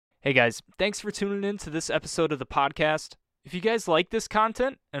Hey guys, thanks for tuning in to this episode of the podcast. If you guys like this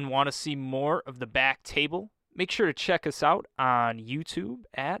content and want to see more of The Back Table, make sure to check us out on YouTube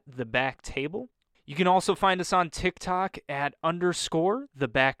at The Back Table. You can also find us on TikTok at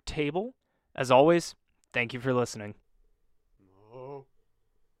 _The Back Table. As always, thank you for listening.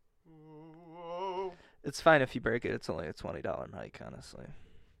 It's fine if you break it. It's only a $20 mic, honestly.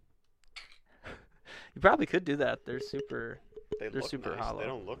 You probably could do that. They're super super nice. hollow. They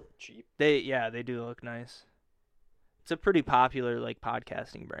don't look cheap. They do look nice. It's a pretty popular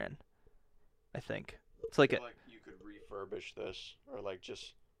podcasting brand, I think. It's like I feel like you could refurbish this or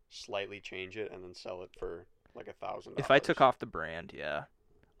just slightly change it and then sell it for $1,000. if I took off the brand, yeah.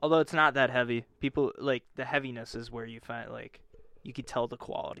 Although it's not that heavy. People the heaviness is where you find you could tell the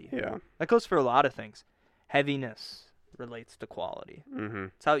quality. Yeah. That goes for a lot of things. Heaviness relates to quality. Mm-hmm.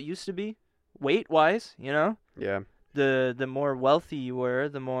 It's how it used to be. Weight wise, Yeah. The more wealthy you were,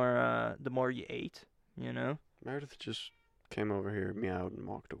 the more you ate, Meredith just came over here, meowed, and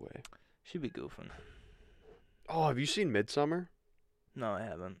walked away. She'd be goofing. Oh, have you seen Midsummer? No, I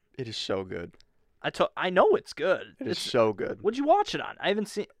haven't. It is so good. I know it's good. It is so good. What'd you watch it on? I haven't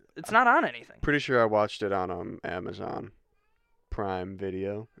seen. It's not on anything. Pretty sure I watched it on Amazon Prime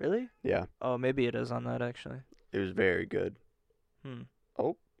Video. Really? Yeah. Oh, maybe it is on that actually. It was very good.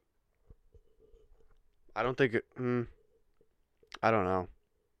 Oh. I don't think it. I don't know.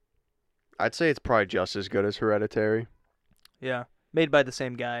 I'd say it's probably just as good as Hereditary. Yeah, made by the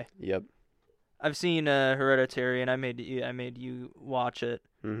same guy. Yep. I've seen Hereditary, and I made you watch it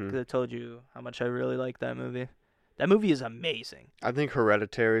Mm-hmm. because I told you how much I really like that movie. That movie is amazing. I think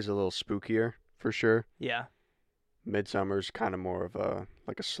Hereditary is a little spookier for sure. Yeah. Midsummer's kind of more of a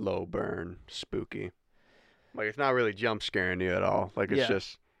slow burn, spooky. It's not really jump scaring you at all. It's Yeah.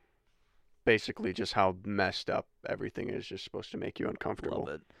 just basically just how messed up everything is, just supposed to make you uncomfortable.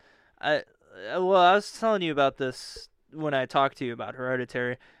 Love it. I was telling you about this when I talked to you about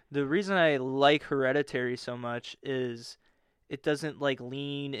Hereditary. The reason I like Hereditary so much is it doesn't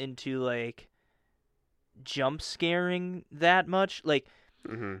lean into jump scaring that much.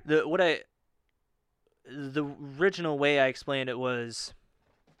 Mm-hmm. The original way I explained it was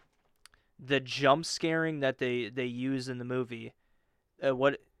the jump scaring that they use in the movie.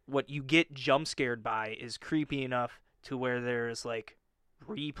 What you get jump scared by is creepy enough to where there's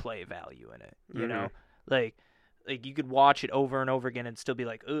replay value in it. You know, you could watch it over and over again and still be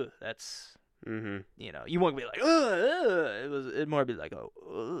like, ugh, that's. Mm-hmm. You won't be like, ugh. It'd more be like, oh,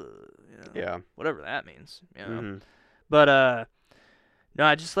 ugh, Yeah. whatever that means. Mm-hmm. But no,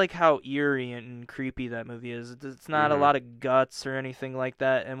 I just like how eerie and creepy that movie is. It's not a lot of guts or anything like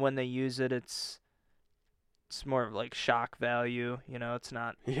that, and when they use it, it's more of shock value. It's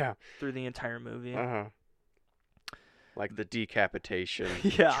not through the entire movie. Uh-huh. The decapitation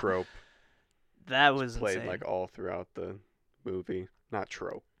Yeah. trope. That was played insane. all throughout the movie. Not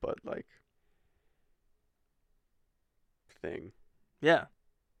trope, but thing. Yeah,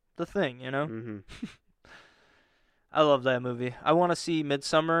 the thing. Mm-hmm. I love that movie. I want to see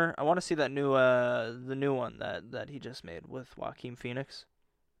Midsummer. I want to see that the new one that he just made with Joaquin Phoenix.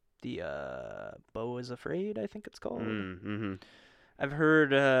 The Beau is Afraid, I think it's called. Mm-hmm. I've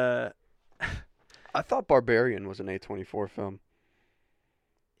heard. I thought Barbarian was an A24 film.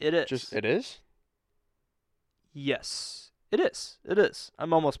 It is. It is? Yes, it is. It is.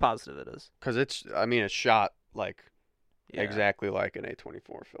 I'm almost positive it is. Because it's shot Yeah. exactly like an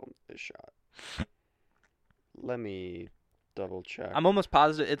A24 film is shot. Let me double check. I'm almost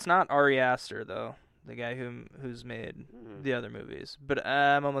positive it's not Ari Aster though, the guy who's made Mhm. the other movies. But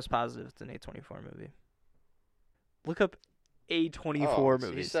I'm almost positive it's an A24 movie. Look up A24 He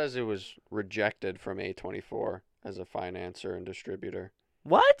movies. says it was rejected from A24 as a financer and distributor.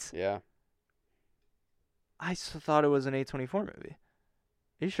 What? Yeah. I thought it was an A24 movie.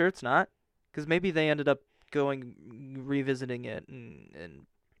 Are you sure it's not? Because maybe they ended up revisiting it and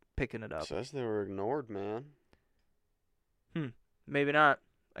picking it up. Says they were ignored, man. Maybe not.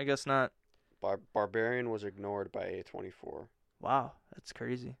 I guess not. Barbarian was ignored by A24. Wow, that's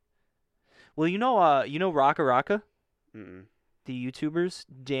crazy. Well, you know Raka Raka, Mm-mm. the YouTubers,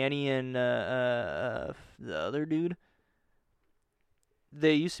 Danny and the other dude.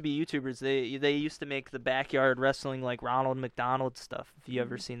 They used to be YouTubers. They used to make the backyard wrestling Ronald McDonald stuff. If you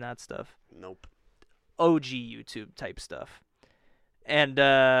ever seen that stuff, Nope. OG YouTube type stuff. And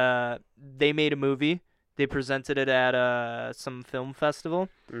they made a movie. They presented it at some film festival,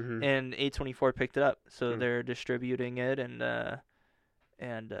 Mm-hmm. and A24 picked it up. So Hmm. they're distributing it, and they're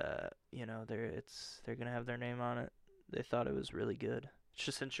gonna have their name on it. They thought it was really good. It's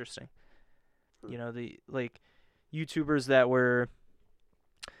just interesting. Hmm. The YouTubers that were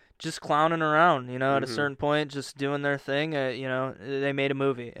just clowning around, at a Mhm. certain point, just doing their thing. They made a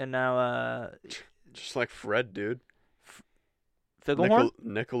movie, and now Just like Fred, dude. Figglehorn.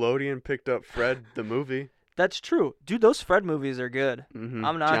 Nickelodeon picked up Fred the movie. That's true, dude. Those Fred movies are good. Mhm.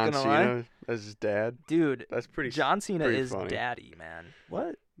 I'm not John gonna lie, Cena as his dad. dude. That's John Cena pretty is funny. daddy, man.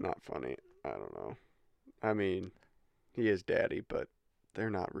 What? Not funny. I don't know. I mean, he is daddy, but they're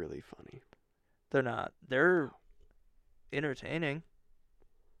not really funny. They're not. They're entertaining.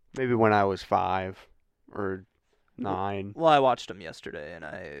 Maybe when I was 5 or 9. Well, I watched them yesterday, and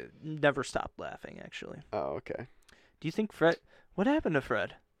I never stopped laughing. Actually, Oh, okay. do you think Fred? What happened to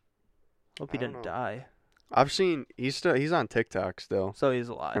Fred? Hope he I don't didn't know. die. I've seen he's on TikTok still. So he's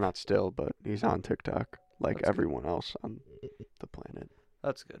alive. Or not still, but he's on TikTok like That's everyone else on the planet.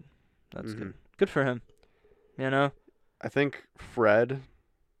 That's good. That's Mhm. good. Good for him. I think Fred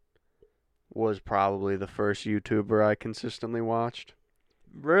was probably the first YouTuber I consistently watched.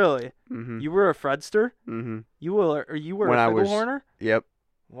 Really? Mhm. You were a Fredster? Mhm. You were When a I was- Figglehorner? Yep.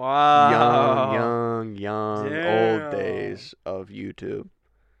 Wow. Young, Damn. old days of YouTube.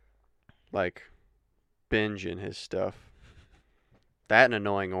 Like binging his stuff. That and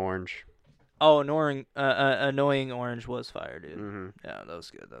Annoying Orange. Oh, annoying orange was fire, dude. Mhm. Yeah, that was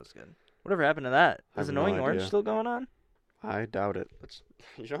good. That was good. Whatever happened to that? I Is have no annoying orange idea. still going on? I doubt it.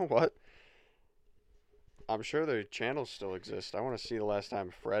 You know what? I'm sure their channels still exist. I want to see the last time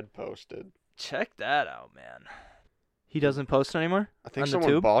Fred posted. Check that out, man. He doesn't post anymore? I think On the someone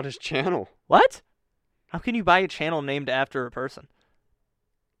tube? bought his channel. What? How can you buy a channel named after a person?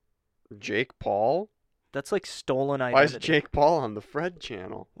 Jake Paul? That's like stolen Why is identity. Jake Paul on the Fred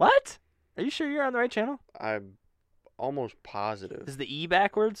channel? What? Are you sure you're on the right channel? I'm almost positive. Is the E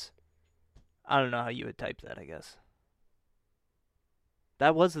backwards? I don't know how you would type that, I guess.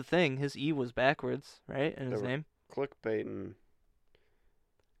 That was the thing. His E was backwards, right? In his They were- name? Clickbaiting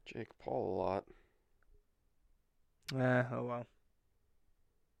Jake Paul a lot. Oh well.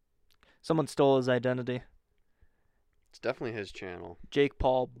 Someone stole his identity. It's definitely his channel. Jake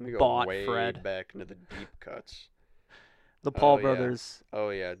Paul Let me go bought way Fred. back into the deep cuts. The Paul Oh, yeah. brothers. Oh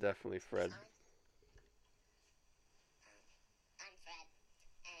yeah, definitely Fred. I'm Fred.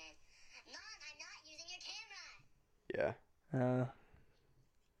 And Mom, I'm not using your camera.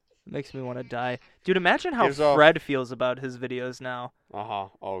 Makes me want to die. Dude, imagine how Gives off- Fred feels about his videos now.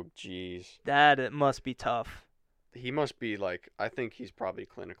 Oh jeez. It must be tough. He must be like, I think he's probably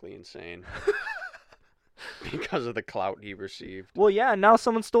clinically insane because of the clout he received. Well, yeah, now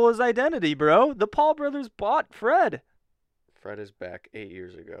someone stole his identity, bro. The Paul brothers bought Fred. Fred is back 8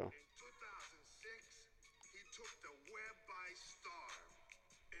 years ago. In 2006, he took the web by storm.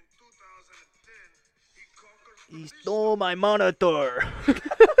 In 2010, he conquered He stole my monitor. makes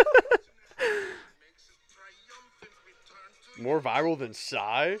his triumphant return to More viral than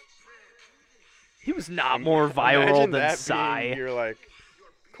Psy? He was not more viral Imagine than that Psy. being your like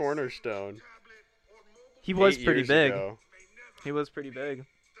cornerstone. tablet or mobile He was 8 pretty years big. ago. He was pretty big.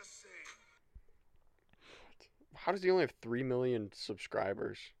 the same. How does he only have 3 million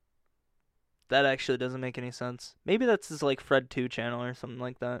subscribers? That actually doesn't make any sense. Maybe that's his like Fred 2 channel or something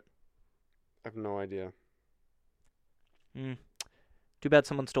like that. I have no idea. Too bad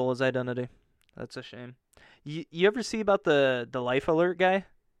someone stole his identity. That's a shame. You ever see about the Life Alert guy?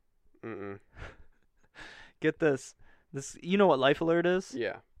 Mm-mm. Get this. You know what Life Alert is?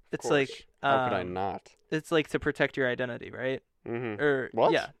 Yeah. Of It's course. like How could I not? it's like to protect your identity, right? Mm-hmm. Or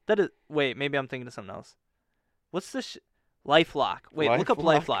What? yeah, that is. Wait, maybe I'm thinking of something else. What's this? LifeLock. Wait, look up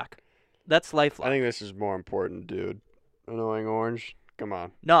LifeLock? LifeLock. That's LifeLock. I think this is more important, dude. Annoying Orange? Come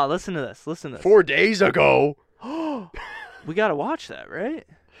on. No, listen to this. Listen to this. 4 days ago! We gotta watch that, right?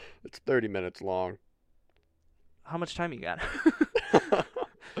 It's 30 minutes long. How much time you got?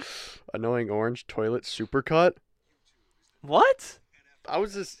 Annoying Orange toilet supercut? What? How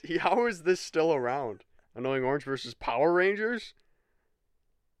is this still around? Annoying Orange versus Power Rangers?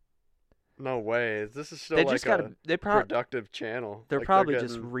 No way. This is still They like just gotta. a productive channel. They're Like, probably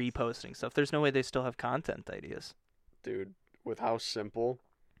just getting- reposting stuff. There's no way they still have content ideas. Dude, with how simple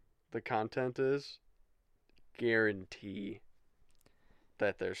the content is, guarantee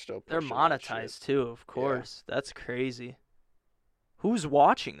that they're still They're pushing that shit. monetized too, of course. That's crazy. Who's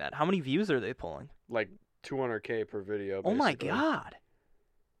watching that? How many views are they pulling? Like 200K per video. Oh my basically. god.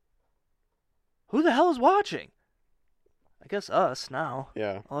 Who the hell is watching? I guess us now.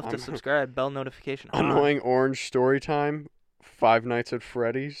 Yeah. I'll have to subscribe. Bell notification on. Annoying Orange story time. Five Nights at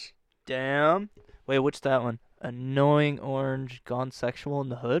Freddy's. Damn. Wait, what's that one? Annoying Orange gone sexual in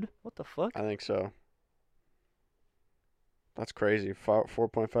the hood? What the fuck? I think so. That's crazy.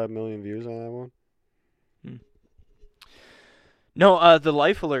 4.5 million views on that one. No, the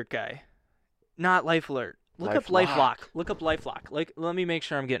Life Alert guy. Not Life Alert. Look up LifeLock. LifeLock. Look up LifeLock. Like, let me make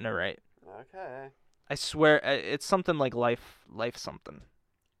sure I'm getting it right. Okay. I swear, it's something like life something.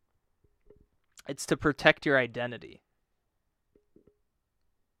 It's to protect your identity.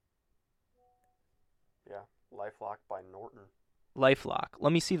 Yeah. LifeLock by Norton. LifeLock.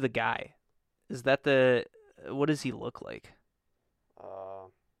 Let me see the guy. Is that the? What does he look like?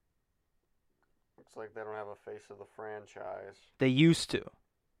 Looks like they don't have a face of the franchise. They used to.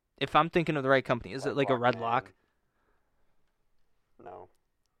 If I'm thinking of the right company, is it like a Red Man. Lock? No.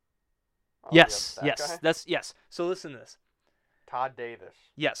 Oh, Yes, yep, that yes, guy? that's yes. So listen to this. Todd Davis.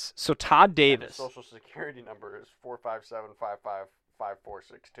 Yes, so Todd And Davis. his social security number is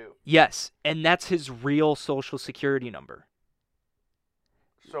 457555462. Yes, and that's his real social security number.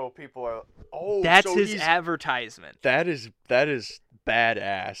 So people are. Oh, That's so his he's- advertisement. That is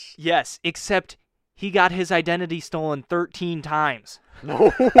badass. Yes, except he got his identity stolen 13 times.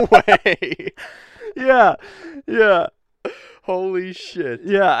 No way. Yeah, yeah. Holy shit.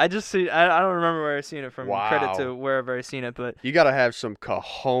 Yeah, I just see. I don't remember where I seen it from. Wow. Credit to wherever I seen it, but You gotta have some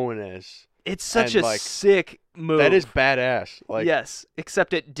cojones. it's such And, a like, sick move. That is badass. Like yes,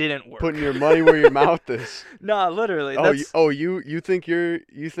 except it didn't work. putting your money where your mouth is. Nah, literally. Oh, That's, you think you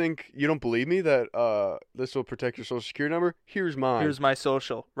don't believe me that this will protect your social security number? Here's mine. here's my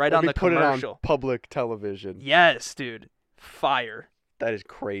social right Let on me the put commercial. it on public television. Yes, dude. Fire. That is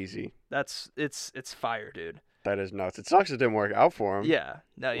crazy. It's fire, dude. That is nuts. It sucks it didn't work out for him. Yeah.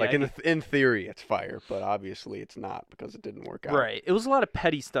 No, yeah. Like in theory, it's fire, but obviously it's not because it didn't work out. right. It was a lot of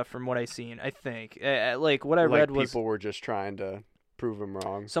petty stuff from what I seen. I think. Like what I Like read was people were just trying to prove him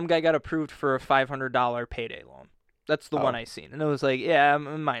wrong. some guy got approved for a $500 payday loan. That's the one I seen, and it was like, yeah,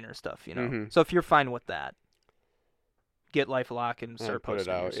 minor stuff, you know. Mhm. So if you're fine with that, get LifeLock and Yeah, start put it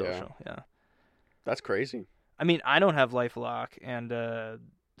posting your out, yeah. social. Yeah. That's crazy. I mean, I don't have LifeLock, and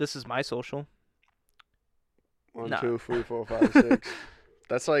this is my social. 1, Nah. 2, 3, 4, 5, 6.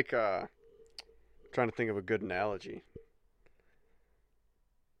 That's like trying to think of a good analogy.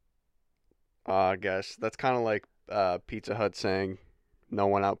 I guess that's kind of like Pizza Hut saying, "No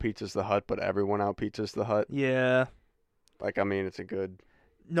one out pizzas the hut, but everyone out pizzas the hut." Yeah. Like, I mean, it's a good.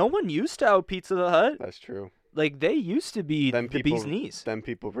 No one used to out Pizza the Hut. That's true. Like they used to be Then the people- bee's knees. Then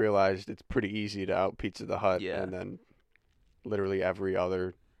people realized it's pretty easy to out pizza the hut, Yeah. and then literally every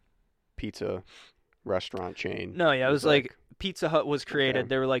other pizza restaurant chain. No, yeah, it was like Pizza Hut was created. Okay.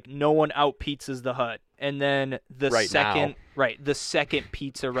 They were like, no one out pizzas the Hut, and then the Right second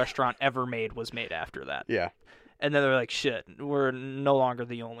pizza restaurant ever made was made after that. Yeah. And then they're like, shit, we're no longer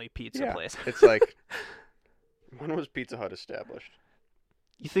the only pizza Yeah. place. It's like, when was Pizza Hut established?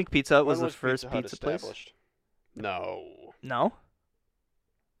 You think Pizza Hut was When the first Hut pizza place? established? No. No.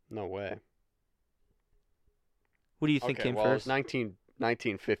 No way. What do you think Okay, came well, first? it's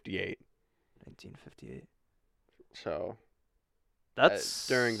 1958. 1958. So That's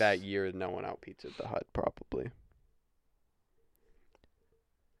during that year, no one out pizzaed the hut, probably.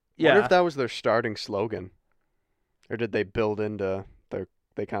 Yeah. Wonder if that was their starting slogan, or did they build into their?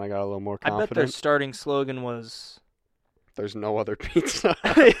 They kind of got a little more I bet their confident. starting slogan was. There's no other pizza.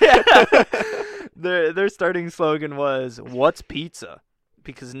 Yeah. Their starting slogan was "What's pizza?"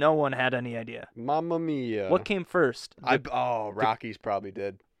 Because no one had any idea. Mamma mia! What came first? Rockies probably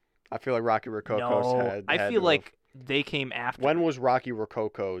did. I feel like Rocky Rococo's No, had. I had feel to like they came after. When was Rocky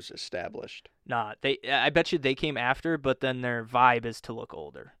Rococo's established? Nah, I bet you they came after, but then their vibe is to look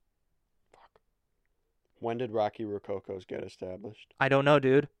older. When did Rocky Rococo's get established? I don't know,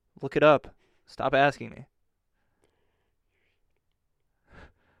 dude. Look it up. Stop asking me.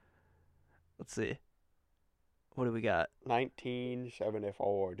 Let's see. What do we got?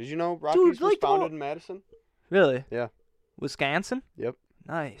 1974. Did you know Rockies was like, founded in Madison? Really? Yeah. Wisconsin? Yep.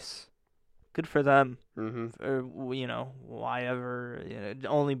 Nice. Good for them. Mm-hmm. Or, why ever.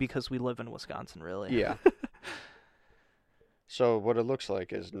 Only because we live in Wisconsin, really. Yeah. So what it looks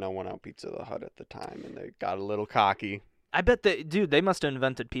like is no one out Pizza the Hut at the time, and they got a little cocky. I bet they must have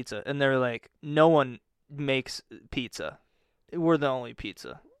invented pizza, and they're like, no one makes pizza. We're the only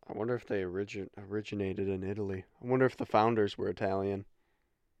pizza. I wonder if they originated in Italy. I wonder if the founders were Italian.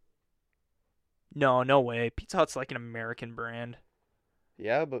 No way. Pizza Hut's like an American brand.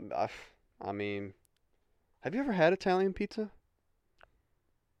 Yeah, but I mean, have you ever had Italian pizza?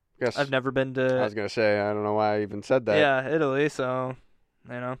 Yes. I've never been I to. was gonna say I don't know why I even said that. Yeah, Italy. So,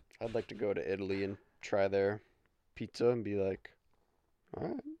 I'd like to go to Italy and try their pizza and be like, all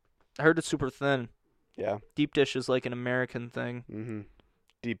right. I heard it's super thin. Yeah. Deep dish is like an American thing. Mm-hmm.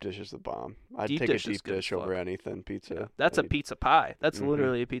 Deep dish is the bomb. I'd Deep take a dish is deep good as dish over fuck. anything pizza. That's a pizza pie. That's Mhm.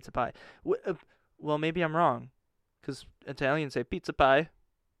 literally a pizza pie. Well, maybe I'm wrong. Because Italians say pizza pie.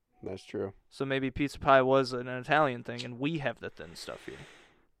 That's true. So maybe pizza pie was an Italian thing, and we have the thin stuff here.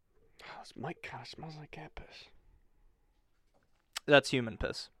 Oh, this mic kind of smells like cat piss. That's human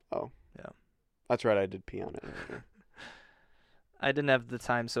piss. Oh. Yeah. That's right, I did pee on it. I didn't have the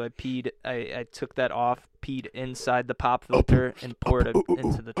time, so I peed. I took that off, peed inside the pop filter, and poured it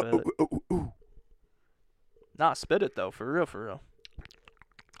into the toilet. Nah, spit it, though. For real, for real.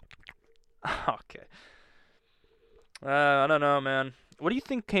 Okay. I don't know, man. What do you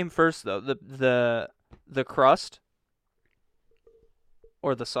think came first, though? The crust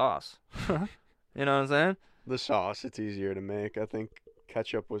or the sauce? You know what I'm saying? The sauce, it's easier to make. I think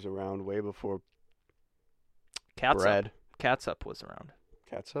ketchup was around way before bread. Catsup was around.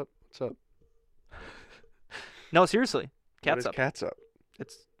 Catsup? What's up? No, seriously. Catsup. What is catsup?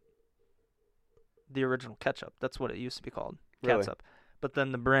 It's the original ketchup. That's what it used to be called. Really? Catsup. But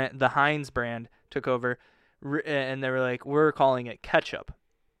then the Heinz brand took over, and they were like, we're calling it ketchup.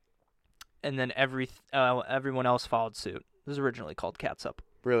 And then everyone else followed suit. It was originally called catsup.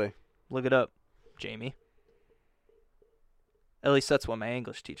 Really? Look it up, Jamie. At least that's what my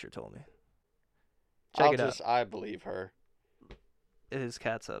English teacher told me. Check it out. I believe her. It is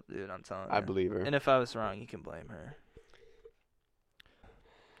catsup, dude. I'm telling you. I believe her. And if I was wrong, you can blame her.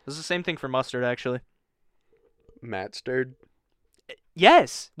 It's the same thing for mustard, actually. Matt stirred.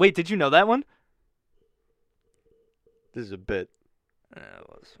 Yes. Wait, did you know that one? This is a bit. It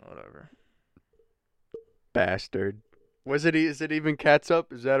was. Whatever. Bastard. Is it even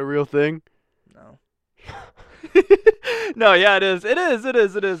catsup? Is that a real thing? No. No, yeah, it is. It is. I wasn't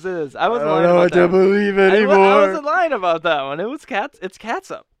lying about that. I don't know what to believe anymore. I wasn't lying about that one. It's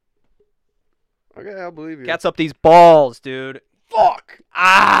catsup. Okay, I'll believe you. Catsup these balls, dude. Fuck!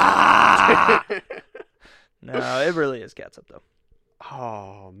 Ah! No, it really is catsup, though.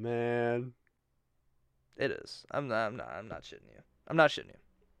 Oh, man. It is. I'm not shitting you. I'm not shitting you.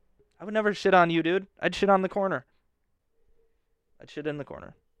 I would never shit on you, dude. I'd shit on the corner. I'd shit in the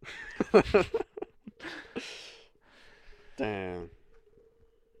corner. Damn.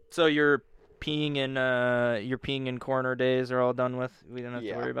 So your peeing in corner days are all done with? We don't have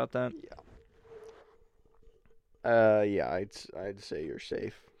to worry about that? Yeah, I'd say you're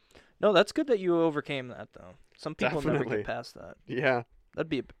safe. No, that's good that you overcame that, though. Some people never Definitely. get past that. Yeah. That'd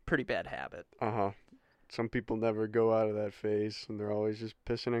be a pretty bad habit. Uh-huh. Some people never go out of that phase, and they're always just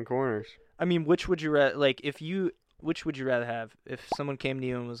pissing in corners. I mean, which would you rather have if someone came to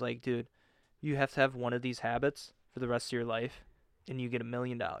you and was like, dude, you have to have one of these habits for the rest of your life, and you get $1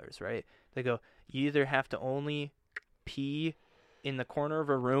 million, right? They go, you either have to only pee in the corner of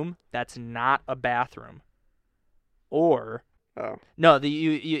a room that's not a bathroom, or no,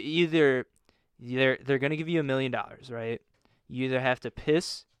 they're gonna give you $1 million, right? You either have to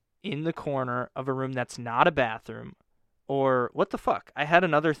piss in the corner of a room that's not a bathroom, or what the fuck? I had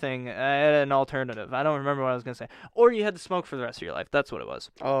another thing. I had an alternative. I don't remember what I was gonna say. Or you had to smoke for the rest of your life. That's what it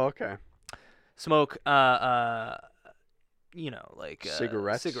was. Oh, okay. Smoke, like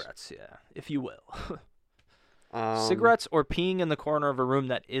cigarettes. Cigarettes, yeah, if you will. Cigarettes. Cigarettes or peeing in the corner of a room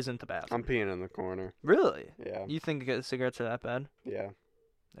that isn't the bathroom. I'm peeing in the corner. Really? Yeah. You think cigarettes are that bad? Yeah.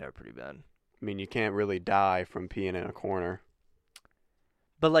 They're pretty bad. I mean, you can't really die from peeing in a corner.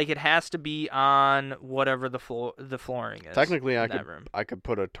 But like, it has to be on whatever the flooring is. Technically, I could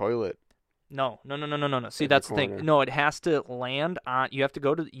put a toilet. No. See, that's the thing. No, it has to land on. You have to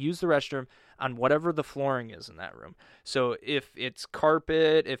go to use the restroom on whatever the flooring is in that room. So if it's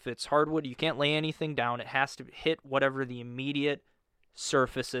carpet, if it's hardwood, you can't lay anything down. It has to hit whatever the immediate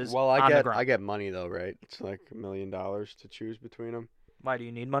surface is. Well, on the ground. I get money though, right? It's like $1 million to choose between them. Why do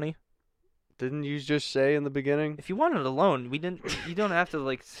you need money? Didn't you just say in the beginning? If you wanted a loan, you don't have to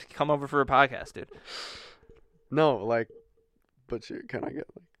like come over for a podcast, dude. No, but can I get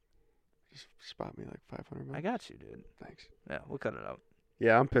just spot me like $500? I got you, dude. Thanks. Yeah, we'll cut it out.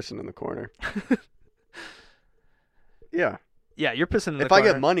 Yeah, I'm pissing in the corner. Yeah. Yeah, you're pissing in the corner. If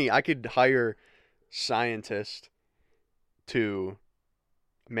I get money, I could hire scientists to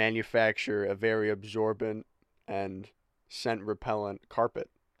manufacture a very absorbent and scent repellent carpet.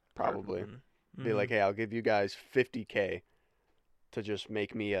 Probably. Mm-hmm. Be like, hey, I'll give you guys $50K to just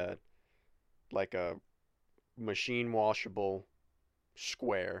make me a machine washable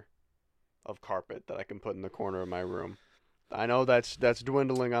square of carpet that I can put in the corner of my room. I know that's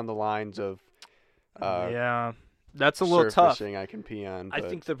dwindling on the lines of yeah, that's a little tough. I can pee on. But I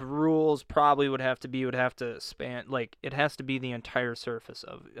think the rules probably would have to span, like, it has to be the entire surface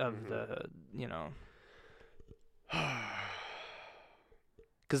of the,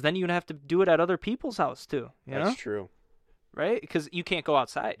 because then you'd have to do it at other people's house too. That's true. right? Because you can't go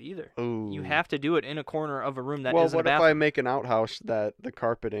outside either. Ooh. You have to do it in a corner of a room that well, isn't a what if I bathroom. make an outhouse that the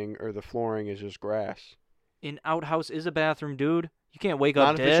carpeting or the flooring is just grass? An outhouse is a bathroom, dude. You can't wake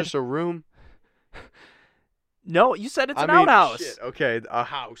Not up if dead. it's just a room. No, you said it's I an mean, outhouse. Shit, okay, a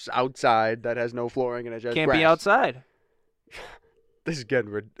house outside that has no flooring and it just Can't grass. be outside. This is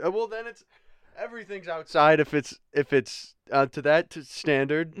getting well. Then it's everything's outside if it's to that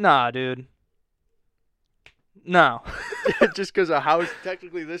standard. Nah, dude. No. Just because a house,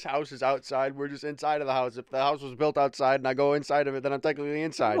 technically this house is outside. We're just inside of the house. If the house was built outside and I go inside of it, then I'm technically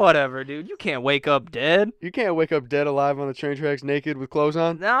inside. Whatever, dude. You can't wake up dead. You can't wake up dead alive on the train tracks naked with clothes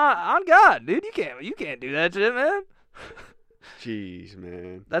on. Nah, on God, dude. You can't do that shit, man. Jeez,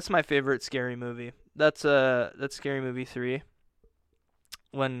 man. That's my favorite scary movie. That's Scary Movie 3.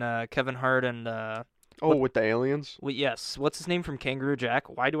 When Kevin Hart and with the aliens? yes, what's his name from Kangaroo Jack?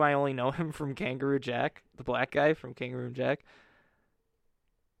 Why do I only know him from Kangaroo Jack? The black guy from Kangaroo Jack.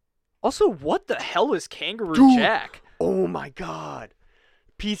 Also, what the hell is Kangaroo Dude. Jack? Oh my God.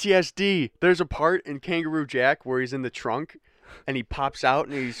 PTSD. There's a part in Kangaroo Jack where he's in the trunk and he pops out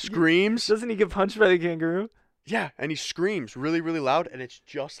and he screams. Doesn't he get punched by the kangaroo? Yeah, and he screams really, really loud, and it's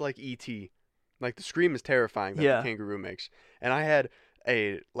just like E.T. Like, the scream is terrifying that the kangaroo makes. And I had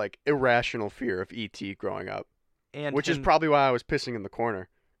a, irrational fear of E.T. growing up, which is probably why I was pissing in the corner,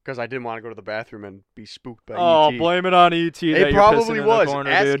 because I didn't want to go to the bathroom and be spooked by E.T. Oh, blame it on E.T. It probably was. In the corner,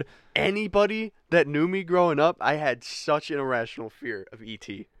 Ask dude. anybody that knew me growing up, I had such an irrational fear of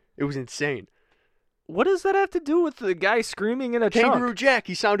E.T. It was insane. What does that have to do with the guy screaming in a Kangaroo trunk? Jack,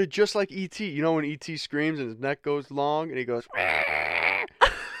 he sounded just like E.T. You know when E.T. screams and his neck goes long and he goes...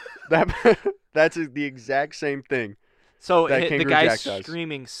 That's the exact same thing. So that the Kangaroo guy Jack does.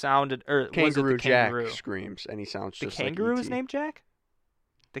 screaming sounded... Or Kangaroo was it the kangaroo? Jack screams and he sounds The just like E.T. kangaroo is named Jack?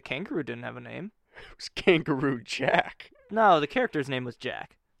 The kangaroo didn't have a name. It was Kangaroo Jack. No, the character's name was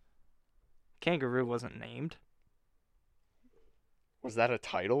Jack. Kangaroo wasn't named. Was that a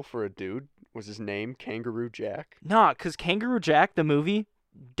title for a dude? Was his name Kangaroo Jack? Nah, because Kangaroo Jack, the movie,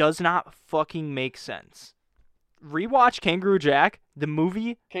 does not fucking make sense. Rewatch Kangaroo Jack, the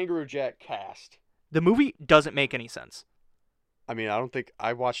movie. Kangaroo Jack cast. The movie doesn't make any sense. I mean, I don't think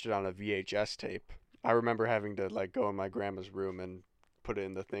I watched it on a VHS tape. I remember having to go in my grandma's room and put it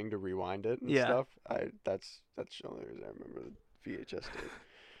in the thing to rewind it and stuff. That's the only reason I remember the VHS tape.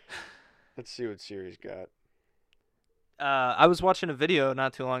 Let's see what Siri's got. I was watching a video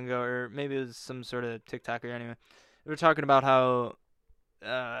not too long ago, or maybe it was some sort of TikToker anyway. They were talking about how,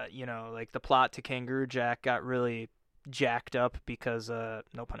 the plot to Kangaroo Jack got really jacked up because,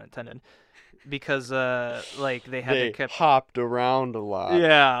 no pun intended, because, they kept hopped around a lot.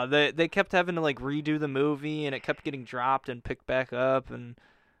 Yeah, they kept having to, redo the movie, and it kept getting dropped and picked back up, and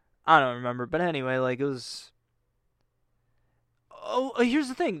I don't remember. But anyway, it was... Oh, here's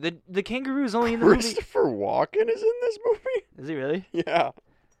the thing. The kangaroo is only in the movie... Christopher Walken is in this movie? Is he really? Yeah.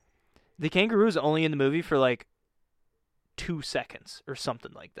 The kangaroo is only in the movie for, 2 seconds or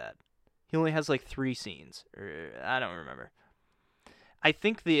something like that. He only has, 3 scenes. Or, I don't remember. I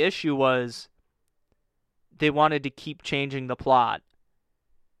think the issue was they wanted to keep changing the plot.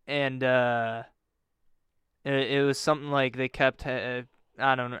 And it was something like they kept... I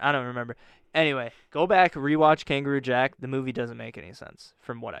don't remember. Anyway, go back, rewatch Kangaroo Jack. The movie doesn't make any sense,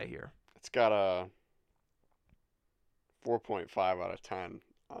 from what I hear. It's got a 4.5 out of 10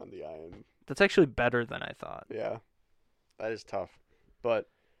 on the IMDb. That's actually better than I thought. Yeah, that is tough. But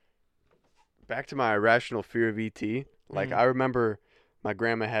back to my irrational fear of E.T. I remember my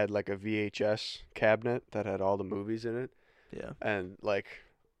grandma had a VHS cabinet that had all the movies in it. Yeah. And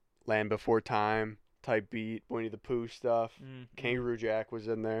Land Before Time type beat, Winnie the Pooh stuff. Kangaroo Jack was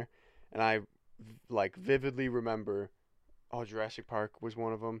in there. And I, vividly remember, Jurassic Park was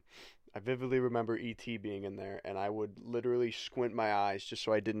one of them. I vividly remember E.T. being in there, and I would literally squint my eyes just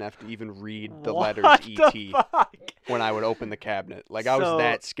so I didn't have to even read the letters E.T. when I would open the cabinet. I was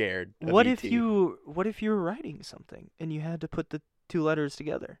that scared of what E.T. What if you were writing something and you had to put the 2 letters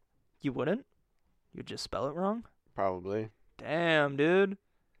together? You wouldn't? You'd just spell it wrong? Probably. Damn, dude.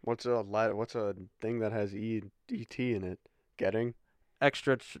 What's a thing that has E.T. in it? Getting?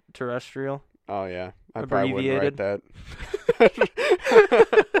 Extraterrestrial. Oh, yeah. I probably wouldn't write that.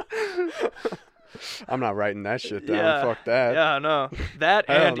 I'm not writing that shit down. Yeah. Fuck that. Yeah, no. That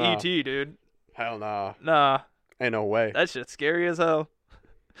Hell and no. E.T., dude. Hell nah. Nah. Ain't no way. That shit's scary as hell.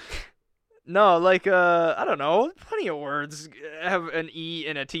 No, I don't know. Plenty of words have an E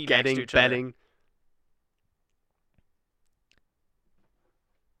and a T next to each other. Betting.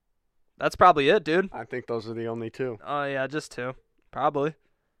 That's probably it, dude. I think those are the only 2. Oh, yeah, just 2. Probably.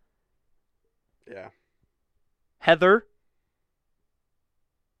 Yeah. Heather.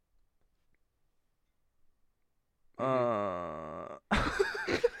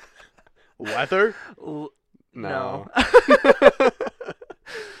 Weather? No. No.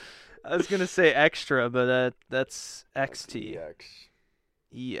 I was gonna say extra, but that's XT. EX.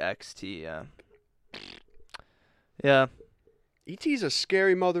 EXT, yeah. Yeah. E.T.'s a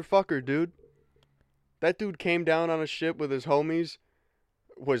scary motherfucker, dude. That dude came down on a ship with his homies,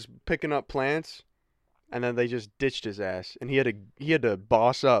 was picking up plants, and then they just ditched his ass, and he had to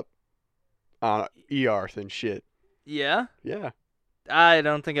boss up on Earth and shit. Yeah? Yeah. I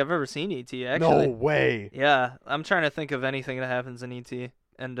don't think I've ever seen E.T. actually. No way. Yeah, I'm trying to think of anything that happens in E.T.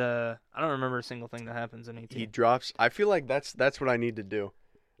 And I don't remember a single thing that happens in E.T. He drops. I feel like that's what I need to do.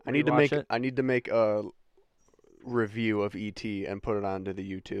 I need to make a review of E.T. and put it onto the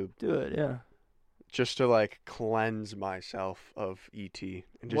YouTube. Do it, yeah. Just to like cleanse myself of E.T.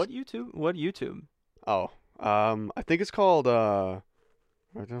 And just, What YouTube? What YouTube? Oh, I think it's called The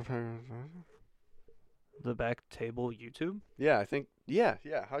back table YouTube? Yeah, I think yeah.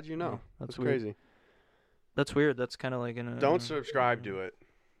 How'd you know? That's crazy. That's weird. That's kind of like Don't subscribe to it.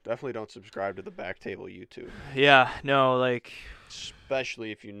 Definitely don't subscribe to the back table YouTube. Yeah, no, like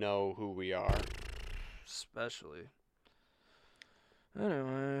Especially if you know who we are. especially.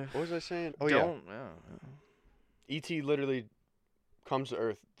 Anyway. What was I saying? Oh yeah. E.T. literally comes to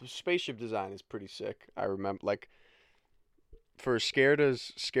Earth. The spaceship design is pretty sick. I remember, like, for as scared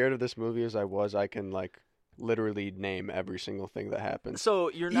of this movie as I was, I can like literally name every single thing that happens. So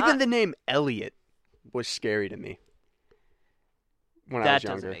you're not Even the name Elliot was scary to me when I was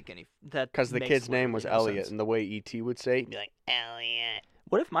younger. That doesn't make any that Because the makes kid's name was literally no Elliot, sense. and the way E.T. would say, he'd be like, Elliot.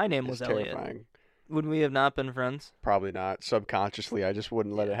 What if my name was It's Elliot? terrifying. Would we have not been friends? Probably not. Subconsciously, I just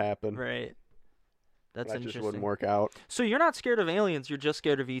wouldn't let it happen. Right. That's That interesting. just wouldn't work out. So you're not scared of aliens, you're just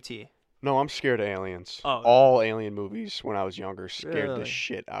scared of E.T. No, I'm scared of aliens. Oh. All alien movies when I was younger scared the Really?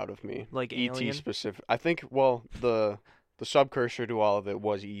 shit out of me. Like E.T. Alien? specific. I think, well, the subcursor to all of it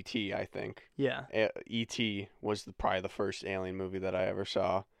was E.T., I think. Yeah. E.T. was probably the first alien movie that I ever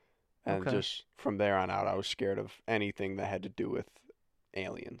saw. And Okay. just from there on out, I was scared of anything that had to do with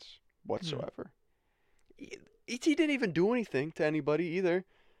aliens whatsoever. E.T. didn't even do anything to anybody either.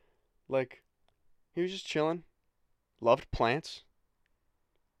 Like, he was just chilling. Loved plants.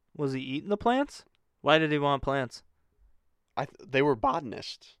 Was he eating the plants? Why did he want plants? They were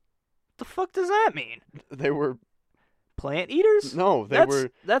botanists. The fuck does that mean? They were... Plant eaters? No,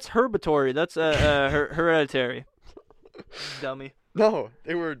 That's herbatory. That's hereditary. Dummy. No,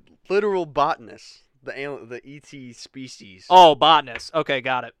 they were literal botanists. The ET species. Oh, botanist. Okay,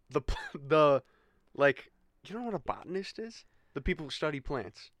 got it. The like, you know what a botanist is? The people who study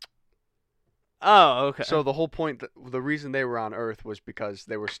plants. Oh, okay. So the whole point, the reason they were on Earth was because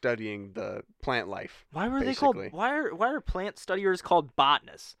they were studying the plant life. why were they called? basically. Why are plant studiers called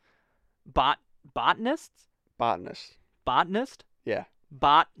botanists? Botanists? Botanist. Botanist? Yeah.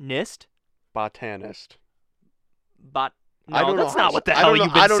 Botanist? Botanist. No, I don't that's know not what the hell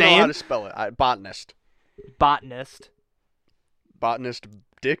you've been I don't saying. know how to spell it. Botanist. Botanist. Botanist.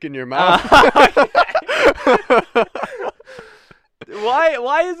 Dick in your mouth.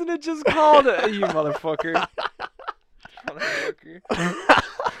 Why isn't it just called you motherfucker?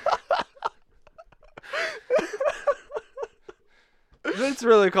 It's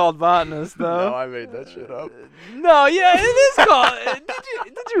really called botanist though. No, I made that shit up. No, yeah, it is called.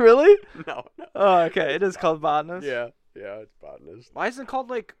 Did you really? No. Oh, okay. It is called botanist. Yeah, it's botanist. Why isn't it called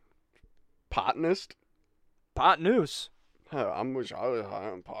like Botanist? Potnoose? I wish I was high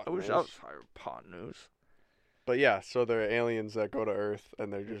on botanist. I wish I was hired Potnoose. But yeah, so there are aliens that go to Earth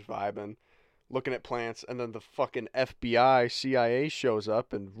and they're just vibing, looking at plants, and then the fucking FBI, CIA shows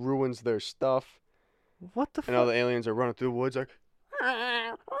up and ruins their stuff. What the And all fuck? the aliens are running through the woods like,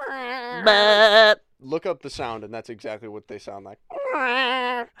 look up the sound, and that's exactly what they sound like.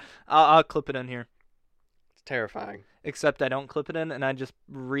 I'll clip it in here. It's terrifying. Except I don't clip it in, and I just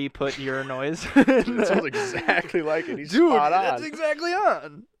re-put your noise. It sounds exactly like it. He's Dude, spot on. that's exactly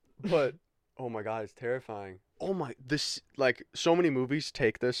on. But oh my god, it's terrifying. Oh my, this, like, so many movies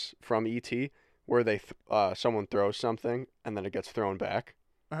take this from E.T. where they someone throws something and then it gets thrown back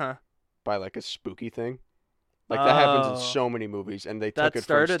Uh-huh. by like a spooky thing. Like that happens in Oh. so many movies, and they That took it from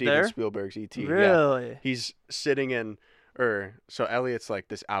started Steven there? Spielberg's E.T. Yeah. Really? He's sitting in, so Elliot's like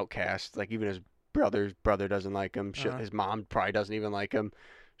this outcast. Like even his brother doesn't like him. Shit, Uh-huh. his mom probably doesn't even like him.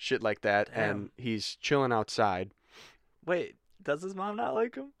 Shit like that. Damn. And he's chilling outside. Wait, does his mom not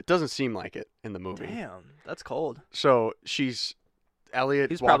like him? It doesn't seem like it in the movie. Damn, that's cold. So Elliot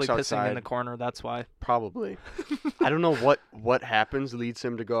He's walks probably pissing outside. in the corner, that's why. Probably. I don't know what happens leads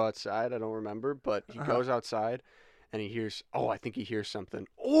him to go outside. I don't remember, but he Uh-huh. goes outside and he hears. Oh, I think he hears something.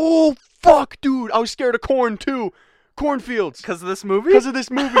 Oh fuck, dude! I was scared of corn too. cornfields. Because of this movie? Because of this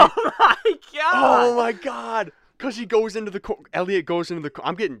movie. Oh my god! Oh my god. Because he goes into the Elliot goes into the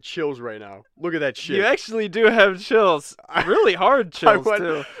I'm getting chills right now. Look at that shit. You actually do have chills. Really hard chills,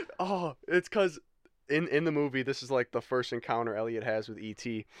 too. Oh, it's because in the movie, this is like the first encounter Elliot has with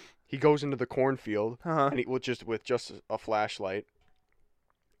E.T. He goes into the cornfield, and he with just a flashlight,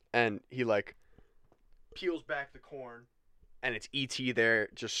 and he like peels back the corn, and it's E.T. there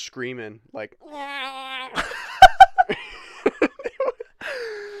just screaming like.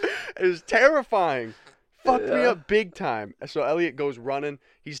 It was terrifying. Fucked me up big time. So Elliot goes running.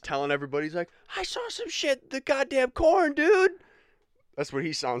 He's telling everybody, he's like, I saw some shit in the goddamn corn, dude. That's what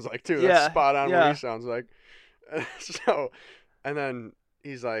he sounds like, too. That's spot on what he sounds like. So, and then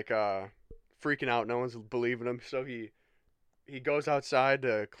he's like freaking out. No one's believing him. So he goes outside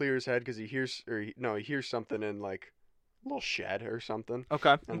to clear his head because he hears something in like a little shed or something.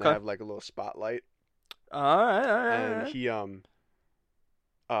 Okay. And they have like a little spotlight. All right. And he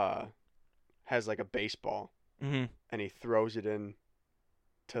has like a baseball, and he throws it in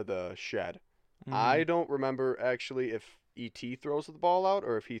to the shed. I don't remember actually if E.T. throws the ball out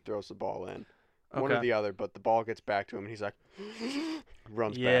or if he throws the ball in. One or the other, but the ball gets back to him, and he's like,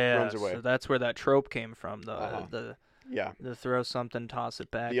 runs away. So that's where that trope came from, the throw something, toss it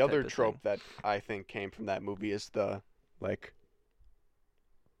back. The other trope that I think came from that movie is the like.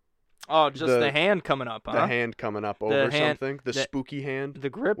 Oh, just the hand coming up, huh? The hand coming up over something. The spooky hand.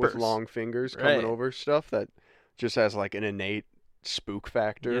 The grippers. With long fingers coming over stuff that just has like an innate spook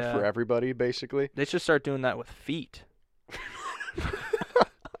factor for everybody, basically. They should start doing that with feet.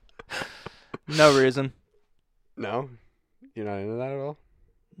 No reason. No? You're not into that at all?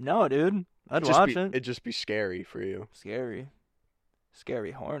 No, dude. I'd watch it. It'd just be scary for you. Scary.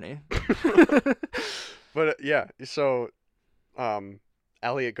 Scary horny. But, yeah, so...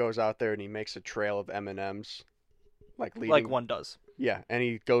 Elliot goes out there and he makes a trail of M&Ms, like one does. Yeah, and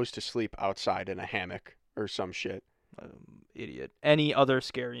he goes to sleep outside in a hammock or some shit. Idiot. Any other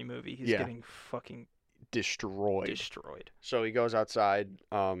scary movie, he's getting fucking destroyed. So he goes outside.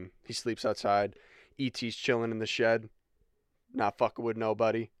 He sleeps outside. E.T.'s chilling in the shed, not fucking with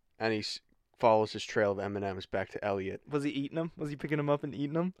nobody, and he follows his trail of M&Ms back to Elliot. Was he eating them? Was he picking them up and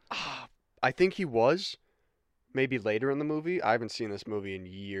eating them? I think he was. Maybe later in the movie. I haven't seen this movie in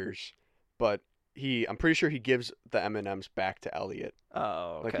years, but I'm pretty sure he gives the M&Ms back to Elliot.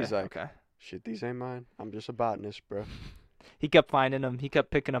 Oh, okay. Like he's like, shit, these ain't mine. I'm just a botanist, bro. He kept finding them. He kept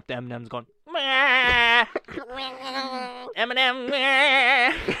picking up the M&Ms, going, M&M.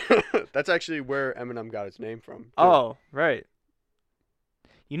 That's actually where M&M got its name from. Too. Oh, right.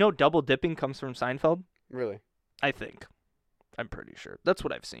 You know, double dipping comes from Seinfeld. Really? I think. I'm pretty sure. That's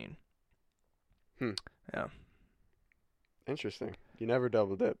what I've seen. Yeah. Interesting. You never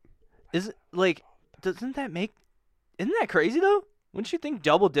double dip. Is it like? Isn't that crazy though? Wouldn't you think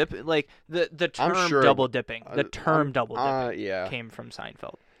double dip, like the term double dipping, came from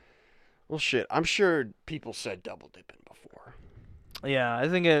Seinfeld? Well, shit. I'm sure people said double dipping before. Yeah, I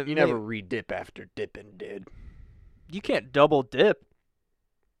think it. You never re-dip after dipping, dude. You can't double dip.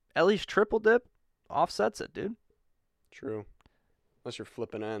 At least triple dip offsets it, dude. True. Unless you're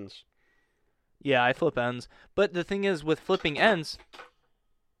flipping ends. Yeah, I flip ends. But the thing is, with flipping ends...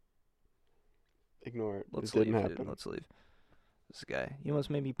 Ignore it. Let's it leave, didn't happen. Dude. Let's leave. This guy. He almost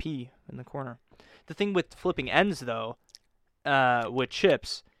made me pee in the corner. The thing with flipping ends, though, with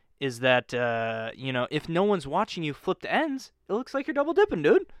chips, is that, if no one's watching you flip the ends, it looks like you're double dipping,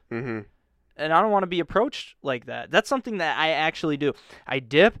 dude. Mm-hmm. And I don't want to be approached like that. That's something that I actually do. I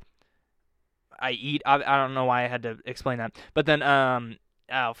dip. I eat. I don't know why I had to explain that. But then,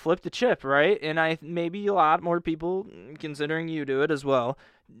 I'll flip the chip, right? And maybe a lot more people, considering you do it as well.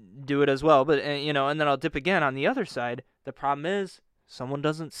 But, and then I'll dip again on the other side. The problem is someone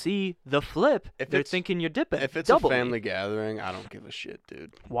doesn't see the flip. They're thinking you're dipping. If it's a family gathering, I don't give a shit,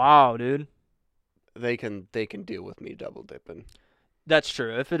 dude. Wow, dude. They can deal with me double dipping. That's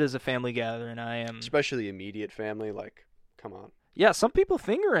true. If it is a family gathering, I am. Especially immediate family, like, come on. Yeah, some people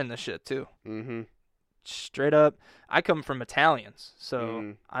finger in the shit, too. Mm-hmm. Straight up. I come from Italians,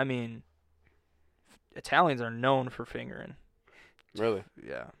 so, I mean, Italians are known for fingering. Really?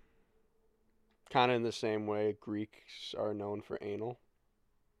 Yeah. Kind of in the same way Greeks are known for anal.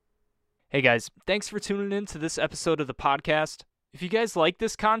 Hey guys, thanks for tuning in to this episode of the podcast. If you guys like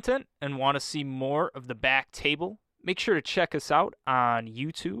this content and want to see more of The Back Table, make sure to check us out on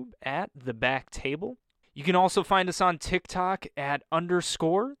YouTube at The Back Table. You can also find us on TikTok at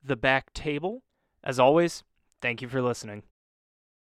 _The Back Table. As always, thank you for listening.